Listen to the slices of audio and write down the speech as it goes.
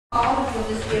off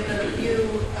and just give a few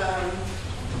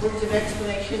words of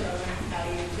explanation on how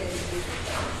you intend to do this.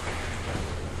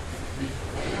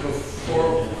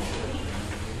 Before,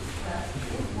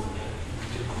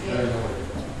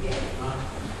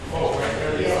 Oh, right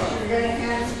there they Yes, are. you're going to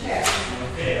hand the check.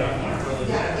 Okay, I'm not really.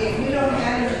 Yeah, if you don't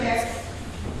hand the check,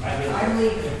 I'm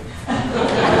leaving.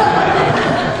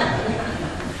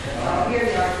 Here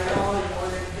they are, they're all in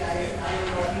order, guys. I don't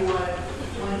know if you want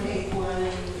one, take one,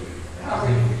 and how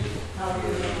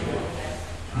you're going to do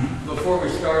that. before we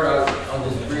start, I'll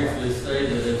just briefly say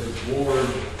that as a board,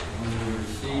 when we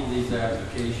receive these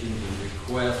applications and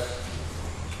requests,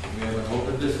 we have an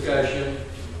open discussion.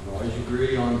 We always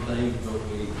agree on things, but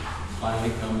we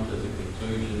finally come to the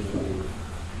conclusion that we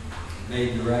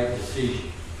made the right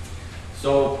decision.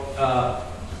 So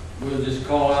we'll just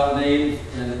call out names,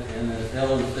 and as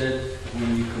Helen said,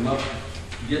 when you come up,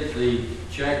 get the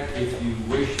check. If you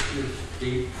wish to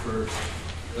speak for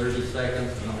 30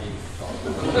 seconds, I don't even talk.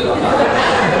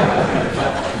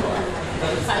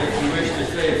 If you wish to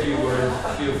say a few words,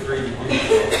 feel free to do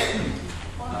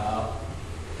so.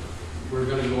 We're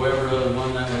going to go every other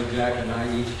one, that way Jack and I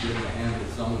each get to handle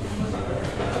some of the money.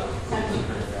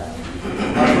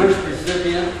 Our first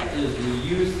recipient is the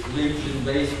Youth Legion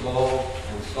Baseball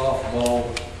and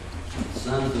Softball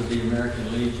Sons of the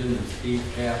American Legion, and Steve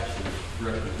Capps is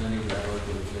representing that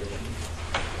organization.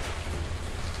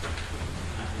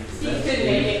 Steve couldn't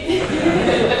make it.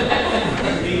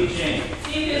 Big change.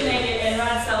 Steve couldn't make it, and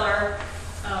Rod Seller,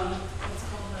 what's it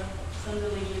called, the Sons of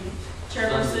the Legion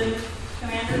chairperson,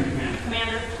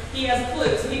 commander, he has a flu,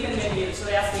 so he couldn't make it, so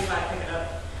they asked me if I'd pick it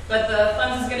up. But the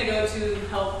funds is going to go to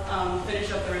help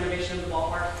finish up the renovation of the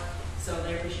ballpark, so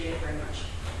they appreciate it very much.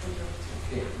 Thank you.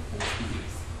 Okay, thank you.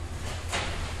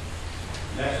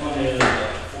 Next one is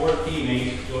four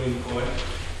teammates, Jody McCoy.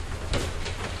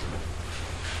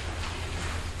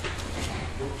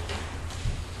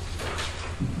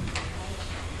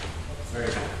 Very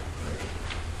good.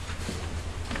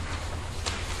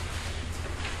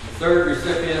 The third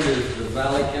recipient is the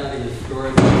Valley County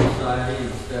Historical Society,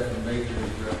 and Stephen Baker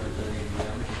is representing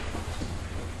them.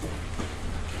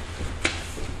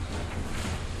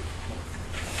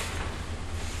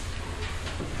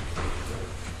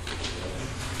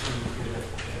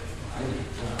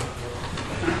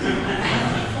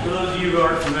 For those of you who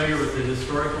aren't familiar with the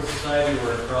Historical Society,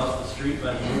 we're across the street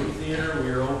by the movie theater.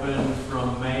 We are open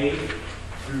from May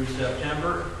through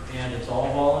September, and it's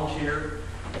all volunteer.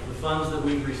 The funds that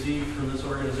we've received from this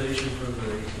organization from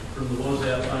the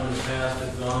Wozab fund in the past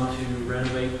have gone to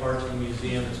renovate parts of the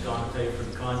museum. It's gone to pay for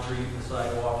the concrete and the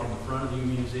sidewalk in the front of the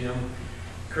museum.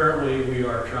 Currently, we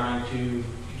are trying to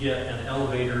get an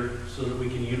elevator so that we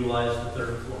can utilize the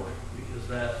third floor, because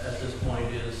that at this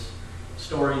point is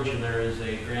storage, and there is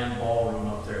a grand ballroom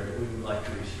up there that we would like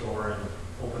to restore and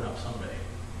open up someday.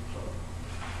 So,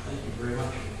 thank you very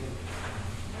much.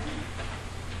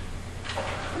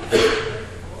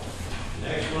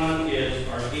 Next one is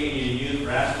Arcadia Youth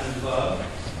Wrestling Club,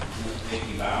 Miss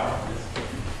Vicki Bauer,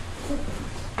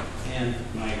 and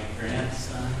my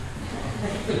grandson,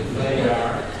 Clay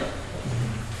Bauer.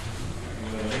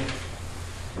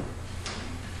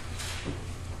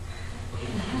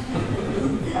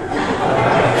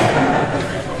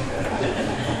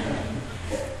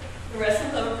 The Wrestling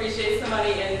Club appreciates the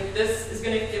money, and this is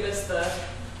going to give us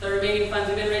the remaining funds.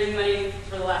 We've been raising money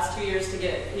for the last 2 years to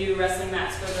get new wrestling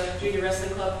mats for the junior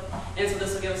wrestling club, and so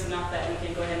this will give us enough that we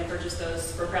can go ahead and purchase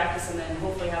those for practice, and then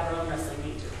hopefully have our own wrestling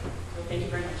meet too. So thank you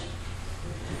very much.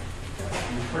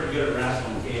 You're pretty good at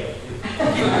wrestling chaos, too.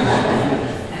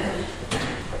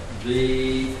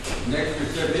 The next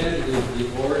recipient is the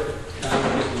Orr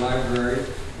Township Library,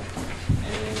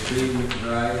 and Green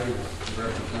McBride is the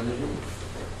representative.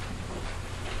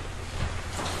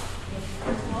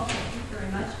 First of all, thank you very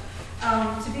much.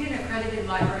 To be an accredited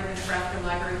library, the Nebraska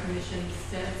Library Commission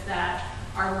says that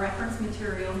our reference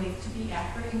material needs to be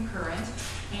accurate and current,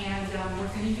 and we're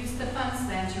going to use the funds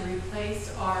then to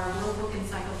replace our World Book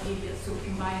Encyclopedia, so we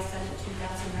can buy a set in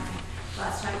 2009.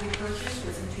 Last time we purchased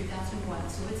was in 2001,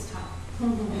 so it's time.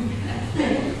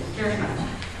 Very much.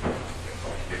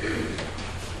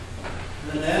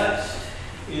 The next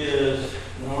is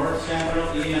North Central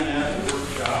EMS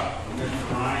Workshop,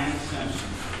 Mr. Ryan Simpson.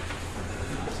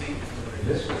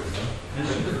 This way,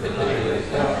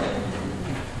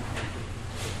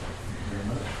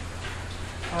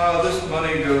 this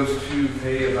money goes to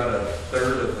pay about a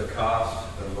third of the cost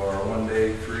of our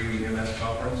one-day free EMS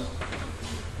conference.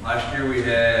 Last year we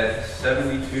had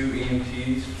 72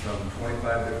 EMTs from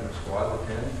 25 different squads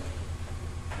attend.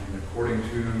 And according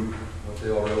to what they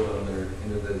all wrote on their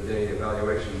end of the day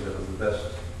evaluations, that was the best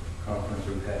conference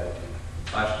we've had.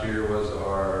 Last year was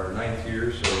our 9th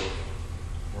year, so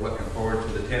we're looking forward to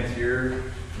the 10th year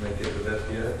to make it the best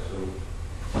yet. So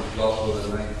it's also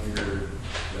the 9th year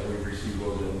that we've received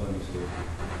Wozab money, so we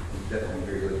definitely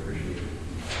very much appreciate it.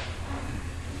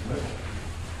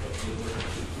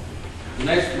 The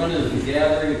next one is the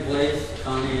gathering place,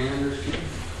 Connie Anderson.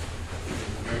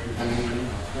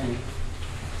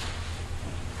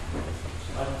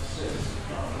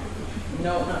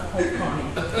 No, not quite Connie.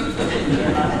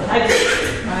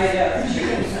 She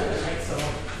couldn't send it right, so I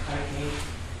came.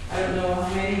 I don't know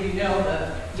how many of you know,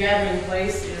 the gathering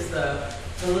place is the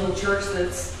little church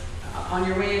that's on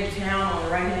your way into town on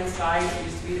the right-hand side. It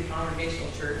used to be the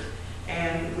Congregational Church.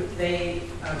 And they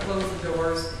closed the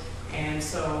doors, and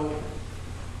so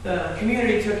the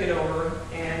community took it over.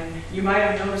 And you might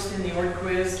have noticed in the org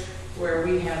quiz where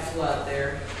we had flood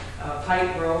there.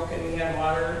 Pipe broke and we had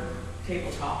water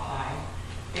tabletop high.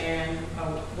 And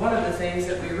one of the things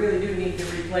that we really do need to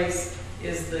replace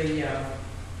is the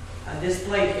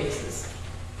display cases.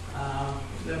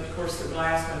 Of course, the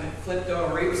glass, when it flipped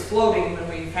over, it was floating when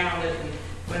we found it, and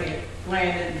when it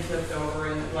landed and flipped over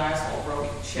and the glass all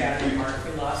broke, shattered apart,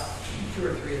 we lost 2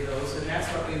 or 3 of those, and that's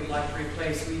what we would like to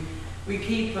replace. We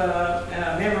keep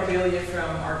memorabilia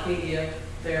from Arcadia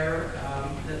there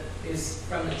that is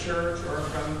from the church or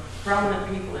from prominent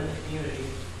people in the community.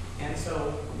 And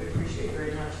so we appreciate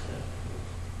very much the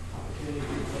opportunity to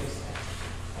replace that.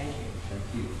 Thank you. Thank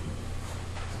you.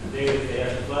 David, they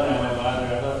had the flood, I went by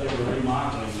there, I thought they were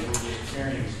remodeling, they were just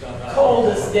carrying stuff out.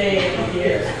 Coldest day of the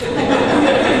year.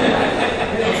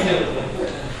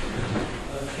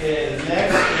 Okay, the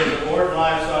next is the Board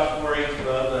Livestock 4-H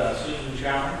Club, Susan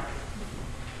Schaumer.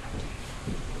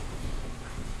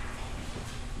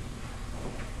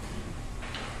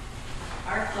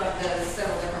 Our club does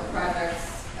several different projects.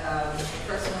 The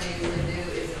first one we usually do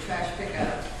is a trash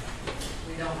pickup.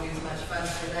 We don't use much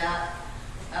funds for that.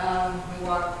 We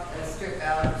walk a strip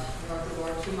out north of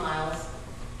Ward 2 miles.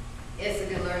 It's a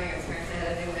good learning experience. I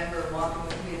had a new member walking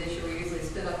with me this year. We usually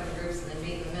split up in groups and then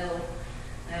meet in the middle.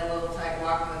 I had a little type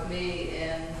walking with me,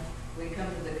 and we come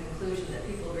to the conclusion that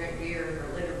people drink beer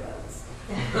or litter bugs.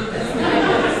 90%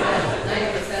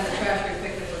 of the trash we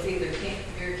picked up was either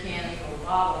beer cans or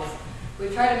bottles. We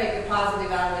try to make a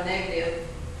positive out of a negative.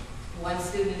 One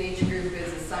student in each group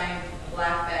is assigned a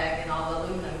black bag, and all the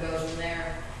aluminum goes in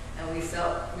there, and we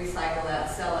recycle that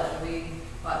and sell it. And we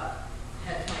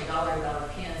had $20 out of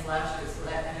cans last year, so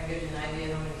that kind of gives you an idea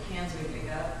of how many cans we pick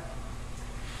up.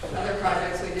 Other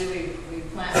projects we do, we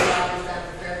plant flowers down at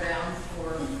the fairgrounds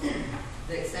for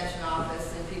the extension office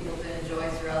and people to enjoy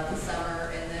throughout the summer.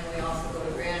 And then we also go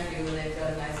to Grandview, and they've got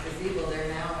a nice gazebo there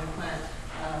now, and we plant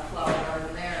a flower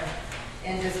garden there.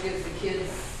 And just gives the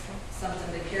kids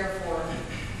something to care for.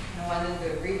 I wanted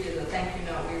to read you the thank you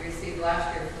note we received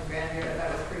last year from Grandview. I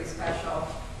thought it was pretty special.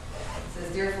 It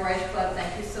says, "Dear 4-H Club,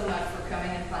 thank you so much for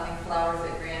coming and planting flowers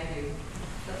at Grandview.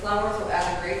 The flowers will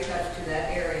add a great touch to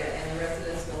that area, and the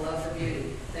residents will love the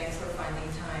beauty. Thanks for finding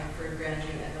time for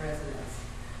Grandview and the residents."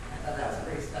 I thought that was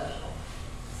pretty special.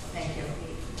 So thank you.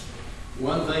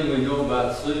 One thing we know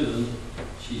about Susan,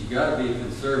 she's got to be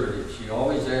conservative. She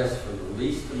always asks for the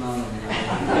least amount of money.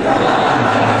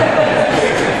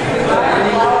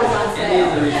 Any of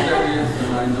the recipients,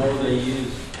 and I know they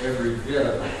use every bit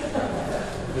of it.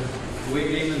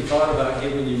 We've even thought about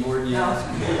giving you more than you asked.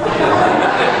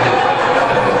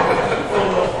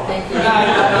 Thank you.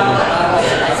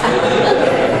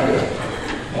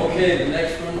 Okay, the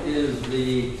next one is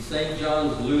the St.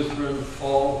 John's Lutheran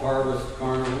Fall Harvest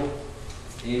Carnival.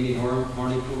 Amy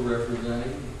Hornicle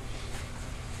representing.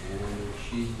 And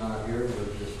she's not here,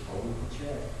 we're just holding the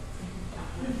check.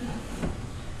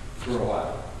 For a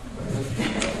while.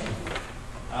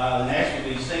 The next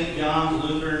will be St. John's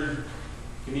Lutheran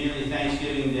Community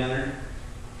Thanksgiving Dinner.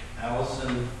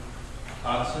 Allison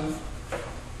Hodson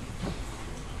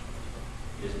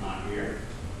is not here.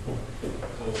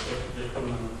 So just put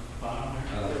them on the bottom there.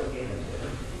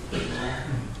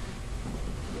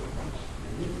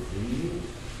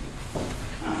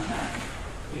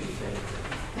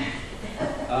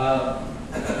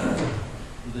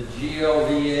 The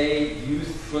GLVA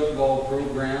Youth Football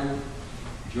Program,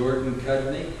 Jordan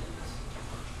Cudney.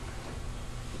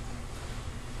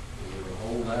 We'll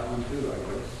hold that one too, I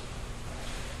guess.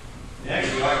 Next,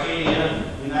 the Arcadia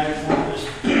United Methodist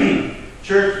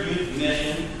Church Youth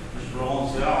Mission, Mr. Roland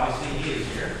Sell, I see he is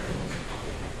here.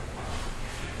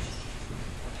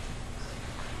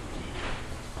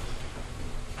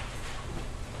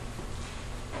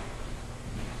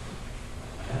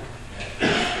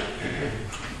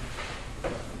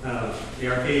 The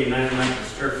Arcadia United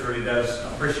Methodist Church really does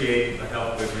appreciate the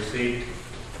help we've received.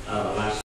 The